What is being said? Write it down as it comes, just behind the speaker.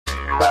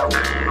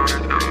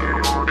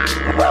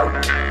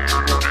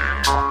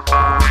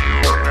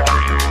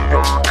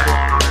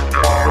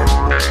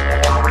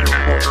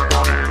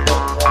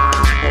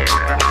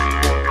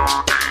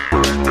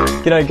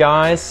G'day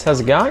guys, how's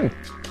it going?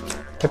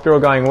 Hope you're all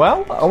going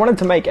well. I wanted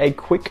to make a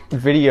quick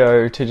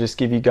video to just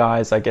give you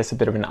guys, I guess, a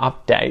bit of an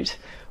update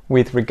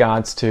with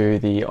regards to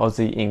the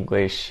Aussie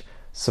English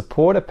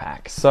Supporter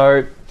Pack.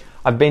 So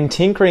I've been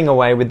tinkering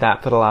away with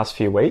that for the last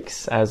few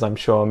weeks, as I'm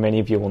sure many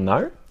of you will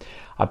know.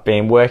 I've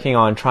been working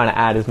on trying to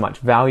add as much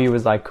value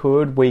as I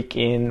could, week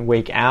in,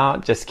 week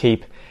out, just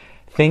keep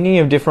thinking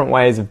of different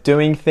ways of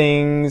doing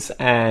things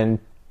and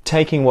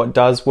taking what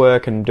does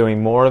work and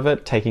doing more of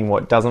it, taking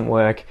what doesn't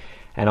work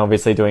and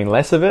obviously doing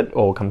less of it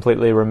or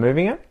completely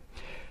removing it.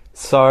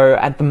 So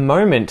at the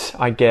moment,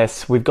 I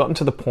guess we've gotten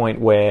to the point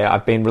where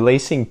I've been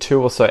releasing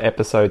 2 or so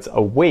episodes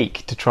a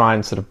week to try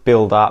and sort of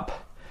build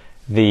up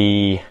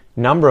the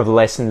number of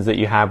lessons that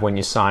you have when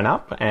you sign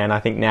up. And I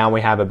think now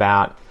we have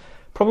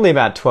probably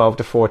about 12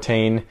 to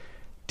 14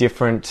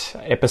 different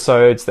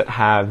episodes that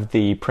have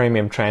the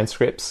premium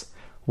transcripts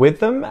with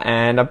them,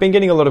 and I've been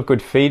getting a lot of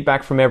good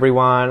feedback from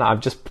everyone. I've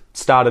just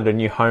started a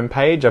new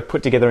homepage. I've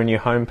put together a new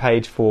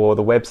homepage for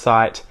the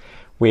website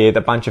with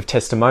a bunch of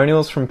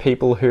testimonials from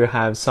people who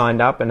have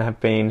signed up and have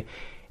been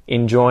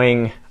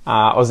enjoying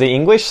Aussie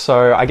English.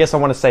 So I guess I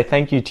want to say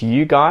thank you to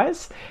you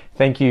guys.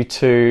 Thank you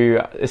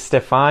to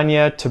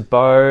Stefania, to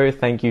Bo,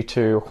 thank you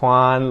to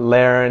Juan,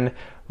 Laren,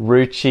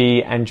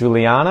 Ruchi and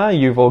Juliana.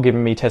 You've all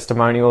given me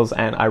testimonials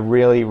and I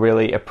really,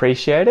 really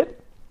appreciate it.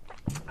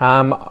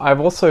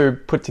 I've also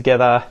put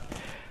together,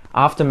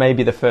 after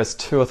maybe the first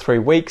 2 or 3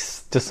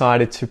 weeks,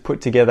 decided to put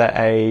together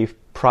a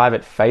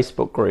private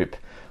Facebook group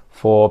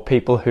for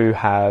people who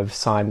have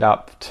signed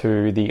up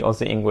to the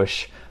Aussie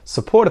English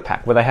Supporter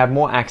Pack, where they have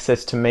more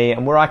access to me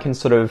and where I can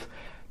sort of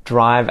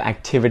drive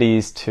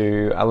activities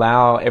to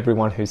allow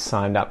everyone who's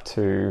signed up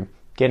to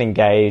get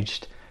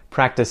engaged,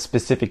 practice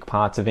specific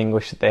parts of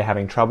English that they're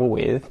having trouble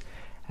with,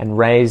 and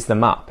raise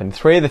them up. And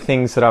 3 of the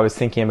things that I was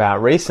thinking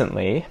about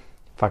recently,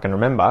 if I can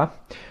remember,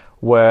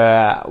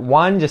 were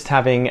 1, just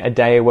having a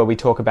day where we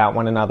talk about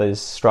one another's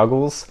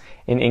struggles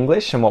in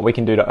English and what we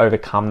can do to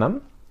overcome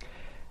them.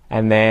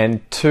 And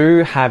then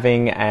 2,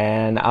 having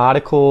an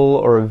article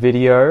or a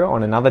video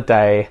on another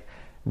day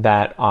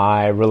that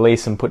I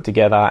release and put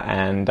together,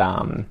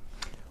 and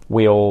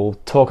we'll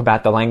talk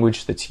about the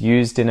language that's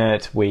used in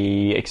it.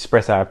 We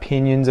express our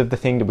opinions of the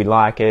thing. Did we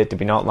like it? Did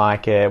we not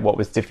like it? What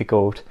was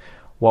difficult?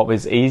 What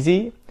was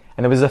easy?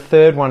 And there was a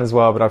 3rd one as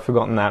well, but I've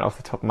forgotten that off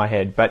the top of my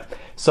head. But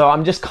so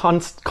I'm just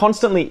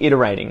constantly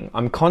iterating.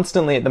 I'm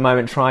constantly at the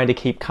moment trying to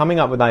keep coming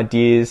up with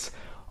ideas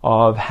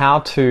of how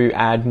to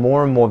add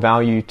more and more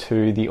value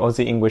to the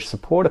Aussie English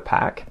Supporter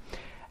Pack,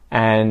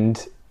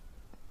 and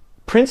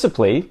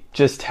principally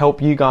just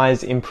help you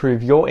guys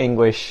improve your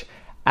English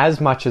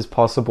as much as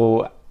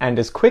possible and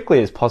as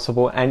quickly as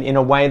possible, and in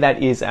a way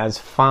that is as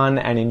fun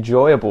and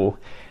enjoyable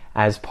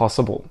as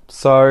possible.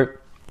 So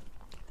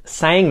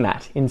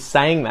in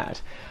saying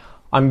that,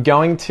 I'm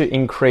going to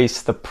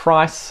increase the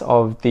price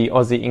of the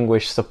Aussie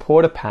English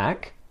Supporter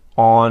Pack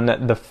on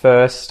the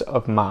 1st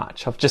of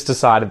March. I've just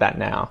decided that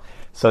now.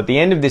 So at the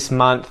end of this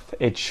month,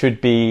 it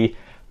should be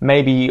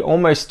maybe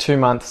almost 2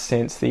 months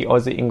since the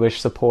Aussie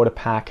English Supporter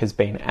Pack has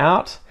been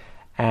out.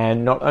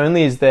 And not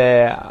only is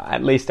there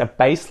at least a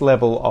base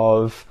level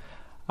of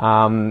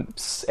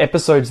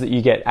episodes that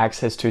you get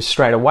access to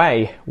straight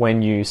away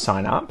when you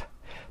sign up,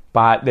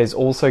 but there's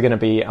also going to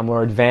be a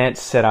more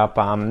advanced setup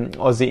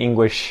Aussie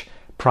English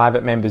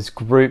private members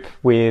group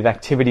with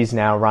activities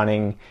now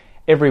running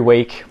every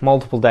week,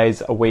 multiple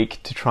days a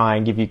week, to try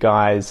and give you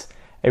guys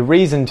a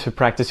reason to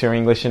practice your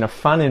English in a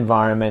fun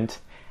environment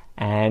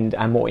and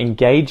a more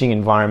engaging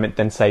environment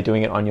than, say,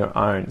 doing it on your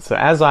own. So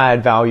as I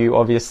add value,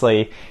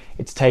 obviously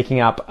it's taking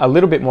up a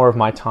little bit more of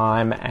my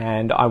time,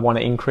 and I want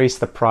to increase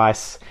the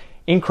price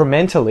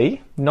incrementally,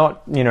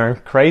 not,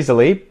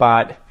 crazily,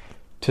 but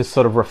to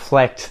sort of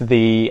reflect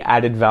the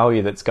added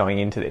value that's going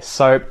into this.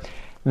 So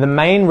the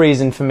main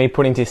reason for me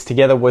putting this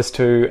together was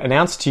to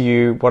announce to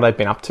you what I've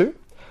been up to,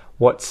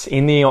 what's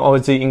in the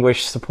Aussie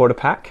English Supporter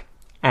Pack,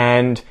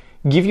 and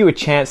give you a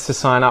chance to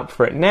sign up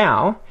for it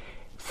now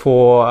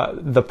for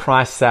the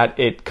price that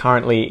it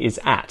currently is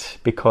at,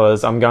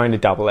 because I'm going to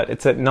double it.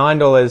 It's at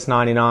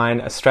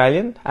 $9.99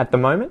 Australian at the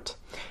moment,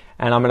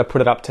 and I'm going to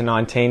put it up to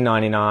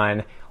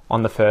 $19.99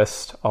 on the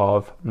 1st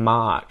of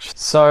March.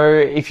 So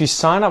if you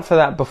sign up for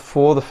that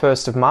before the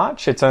 1st of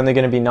March, it's only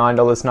going to be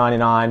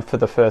 $9.99 for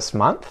the first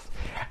month,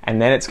 and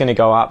then it's going to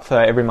go up for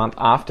every month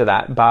after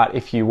that. But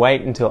if you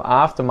wait until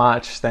after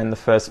March, then the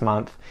first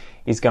month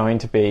is going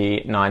to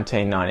be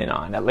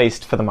 $19.99, at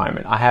least for the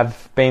moment. I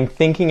have been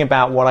thinking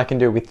about what I can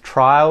do with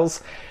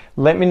trials.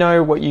 Let me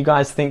know what you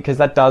guys think, because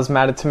that does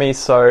matter to me.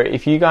 So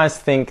if you guys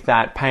think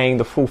that paying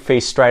the full fee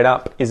straight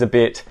up is a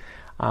bit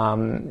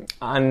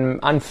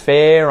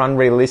unfair,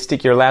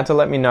 unrealistic, you're allowed to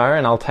let me know,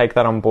 and I'll take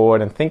that on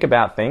board and think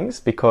about things,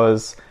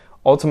 because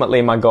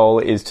ultimately my goal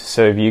is to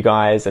serve you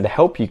guys and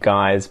help you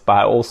guys,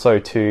 but also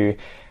to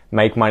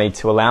make money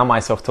to allow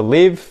myself to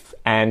live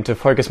and to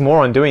focus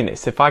more on doing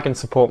this. If I can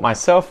support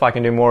myself, I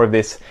can do more of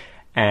this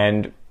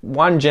and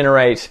one,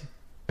 generate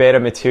better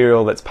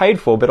material that's paid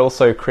for, but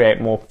also create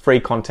more free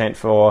content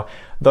for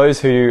those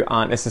who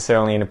aren't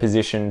necessarily in a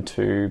position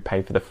to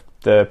pay for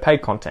the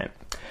paid content.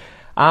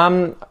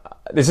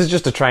 This is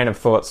just a train of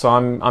thought, so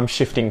I'm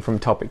shifting from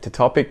topic to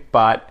topic,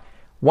 but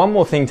one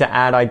more thing to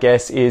add, I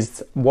guess,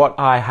 is what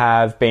I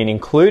have been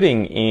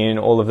including in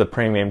all of the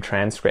premium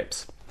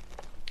transcripts.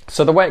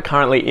 So the way it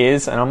currently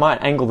is, and I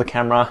might angle the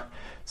camera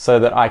so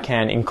that I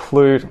can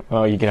include,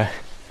 well, you're gonna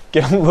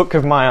get a look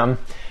of my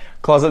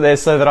closet there,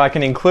 so that I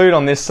can include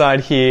on this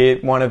side here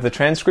one of the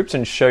transcripts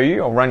and show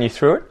you, I'll run you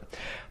through it.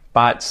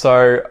 But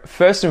so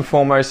first and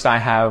foremost, I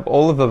have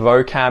all of the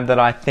vocab that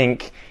I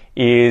think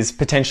is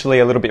potentially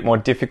a little bit more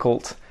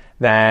difficult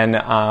than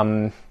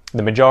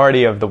the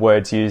majority of the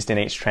words used in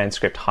each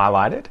transcript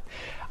highlighted.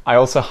 I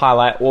also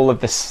highlight all of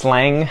the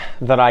slang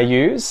that I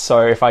use.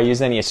 So if I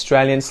use any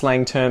Australian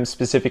slang terms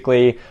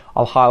specifically,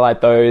 I'll highlight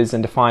those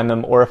and define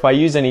them. Or if I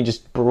use any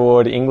just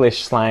broad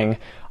English slang,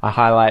 I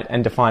highlight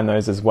and define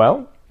those as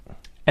well.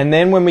 And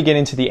then when we get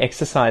into the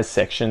exercise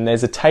section,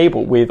 there's a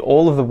table with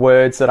all of the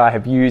words that I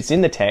have used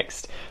in the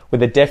text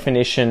with a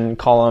definition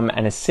column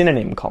and a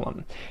synonym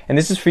column. And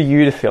this is for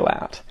you to fill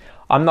out.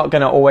 I'm not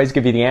going to always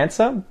give you the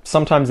answer.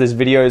 Sometimes there's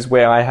videos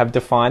where I have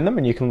defined them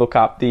and you can look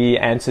up the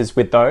answers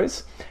with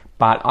those.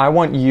 But I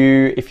want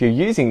you, if you're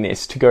using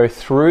this, to go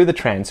through the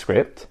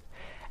transcript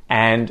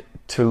and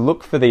to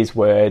look for these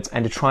words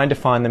and to try and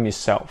define them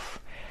yourself.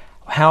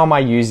 How am I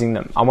using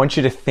them? I want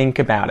you to think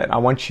about it. I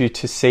want you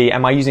to see,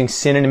 am I using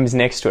synonyms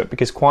next to it?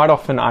 Because quite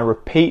often I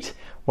repeat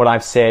what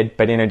I've said,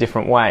 but in a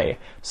different way,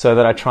 so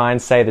that I try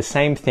and say the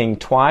same thing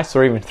twice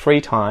or even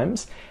 3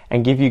 times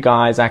and give you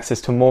guys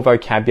access to more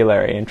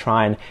vocabulary and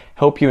try and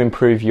help you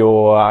improve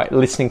your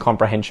listening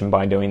comprehension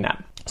by doing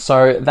that.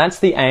 So that's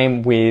the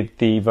aim with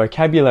the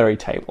vocabulary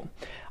table.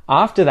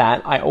 After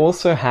that, I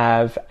also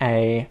have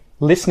a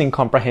listening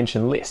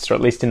comprehension list, or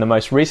at least in the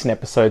most recent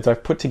episodes,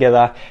 I've put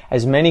together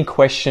as many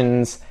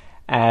questions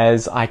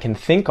as I can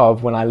think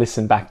of when I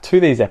listen back to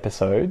these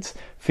episodes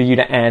for you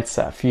to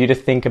answer, for you to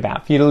think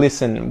about, for you to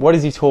listen. What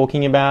is he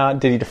talking about?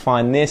 Did he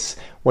define this?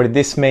 What did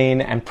this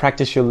mean? And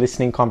practice your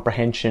listening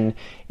comprehension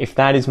if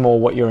that is more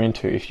what you're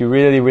into. If you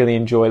really, really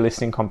enjoy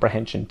listening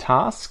comprehension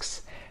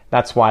tasks,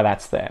 that's why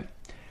that's there.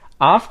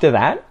 After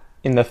that,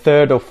 in the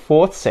 3rd or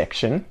 4th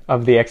section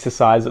of the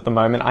exercise at the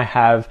moment, I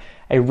have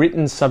a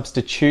written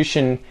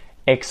substitution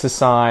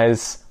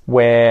exercise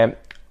where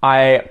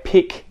I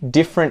pick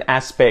different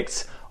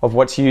aspects of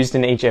what's used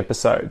in each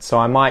episode. So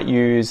I might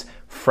use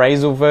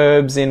phrasal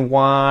verbs in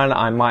one,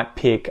 I might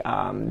pick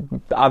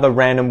other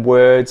random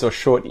words or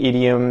short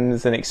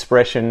idioms and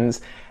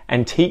expressions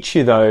and teach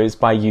you those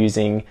by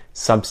using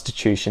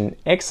substitution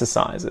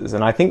exercises.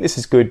 And I think this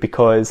is good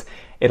because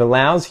it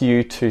allows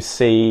you to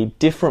see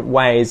different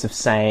ways of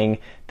saying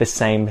the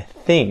same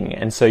thing.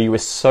 And so you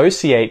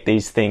associate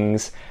these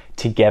things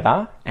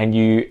together and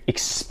you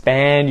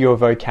expand your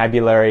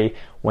vocabulary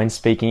when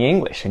speaking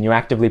English and you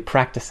actively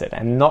practice it.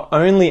 And not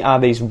only are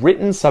these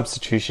written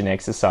substitution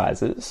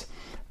exercises,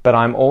 but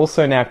I'm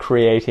also now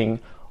creating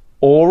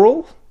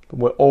oral,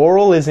 where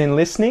oral is in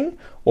listening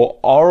or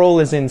oral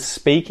is in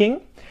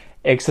speaking,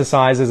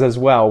 exercises as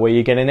well, where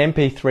you get an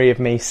MP3 of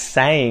me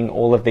saying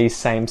all of these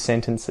same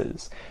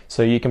sentences.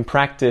 So you can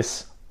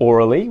practice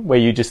orally, where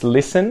you just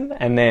listen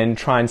and then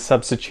try and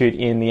substitute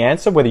in the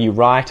answer, whether you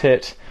write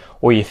it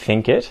or you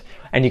think it.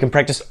 And you can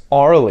practice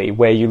orally,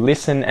 where you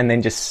listen and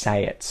then just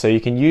say it. So you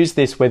can use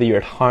this whether you're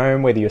at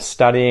home, whether you're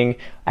studying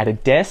at a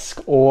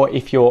desk, or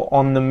if you're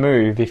on the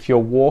move, if you're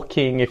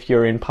walking, if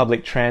you're in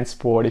public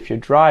transport, if you're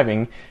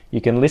driving,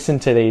 you can listen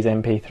to these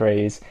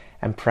MP3s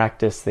and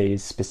practice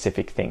these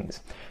specific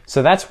things.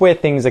 So that's where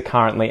things are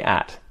currently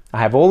at. I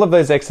have all of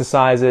those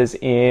exercises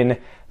in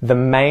the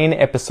main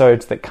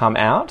episodes that come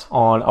out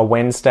on a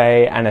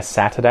Wednesday and a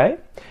Saturday,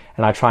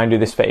 and I try and do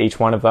this for each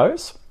one of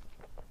those.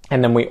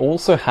 And then we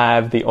also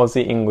have the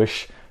Aussie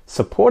English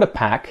Supporter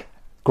Pack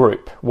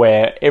group,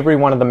 where every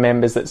one of the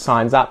members that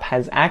signs up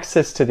has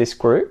access to this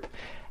group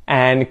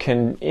and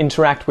can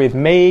interact with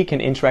me, can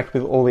interact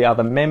with all the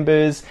other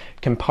members,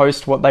 can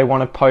post what they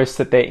want to post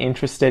that they're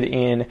interested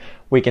in.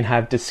 We can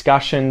have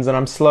discussions, and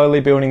I'm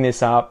slowly building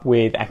this up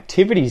with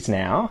activities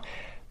now,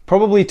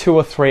 probably 2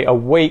 or 3 a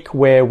week,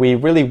 where we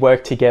really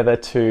work together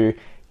to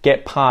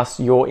get past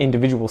your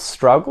individual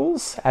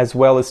struggles as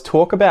well as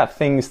talk about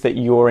things that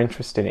you're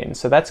interested in.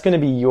 So that's going to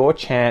be your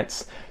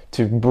chance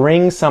to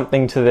bring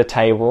something to the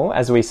table,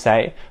 as we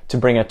say, to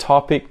bring a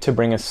topic, to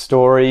bring a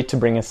story, to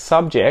bring a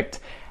subject,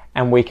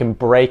 and we can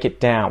break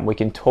it down. We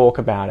can talk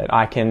about it.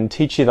 I can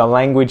teach you the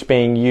language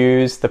being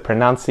used, the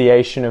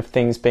pronunciation of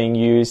things being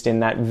used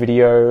in that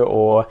video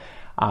or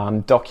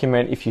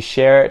document if you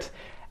share it.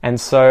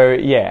 And so,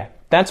 yeah,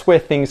 that's where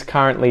things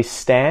currently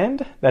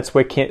stand. That's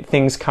where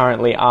things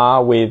currently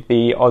are with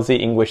the Aussie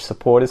English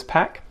Supporters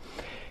Pack.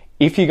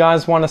 If you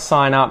guys want to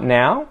sign up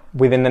now,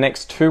 within the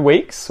next 2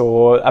 weeks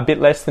or a bit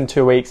less than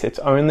 2 weeks, it's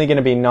only going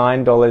to be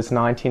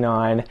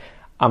 $9.99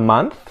 a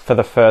month for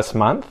the first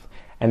month.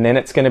 and then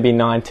it's going to be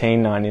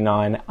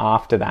 $19.99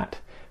 after that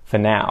for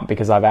now,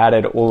 because I've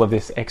added all of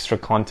this extra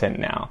content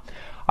now.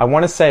 I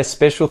want to say a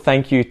special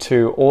thank you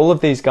to all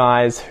of these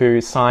guys who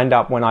signed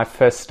up when I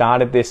first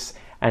started this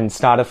and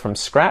started from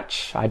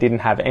scratch. I didn't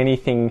have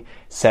anything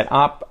set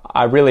up.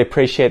 I really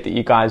appreciate that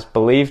you guys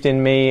believed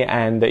in me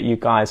and that you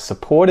guys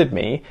supported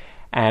me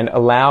and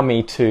allow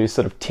me to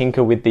sort of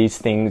tinker with these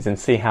things and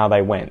see how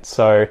they went.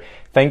 So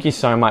thank you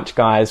so much,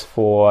 guys,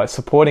 for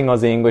supporting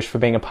Aussie English, for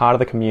being a part of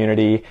the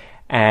community,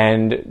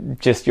 and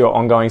just your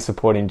ongoing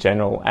support in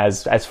general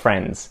as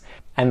friends.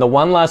 And the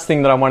one last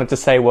thing that I wanted to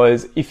say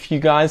was, if you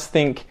guys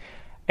think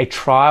a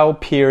trial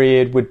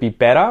period would be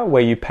better,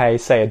 where you pay,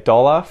 say,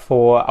 $1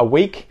 for a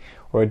week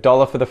or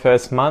 $1 for the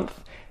first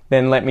month,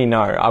 then let me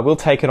know. I will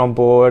take it on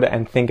board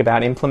and think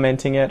about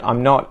implementing it.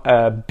 I'm not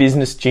a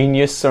business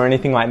genius or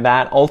anything like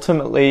that.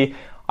 Ultimately,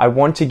 I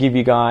want to give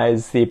you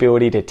guys the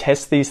ability to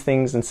test these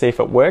things and see if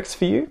it works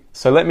for you.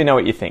 So let me know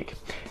what you think.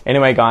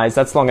 Anyway, guys,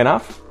 that's long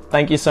enough.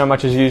 Thank you so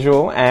much as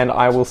usual, and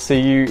I will see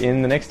you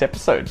in the next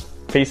episode.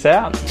 Peace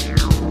out.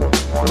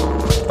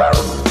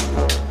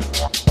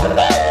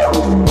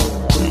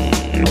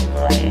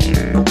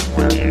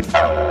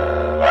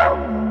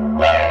 Hello.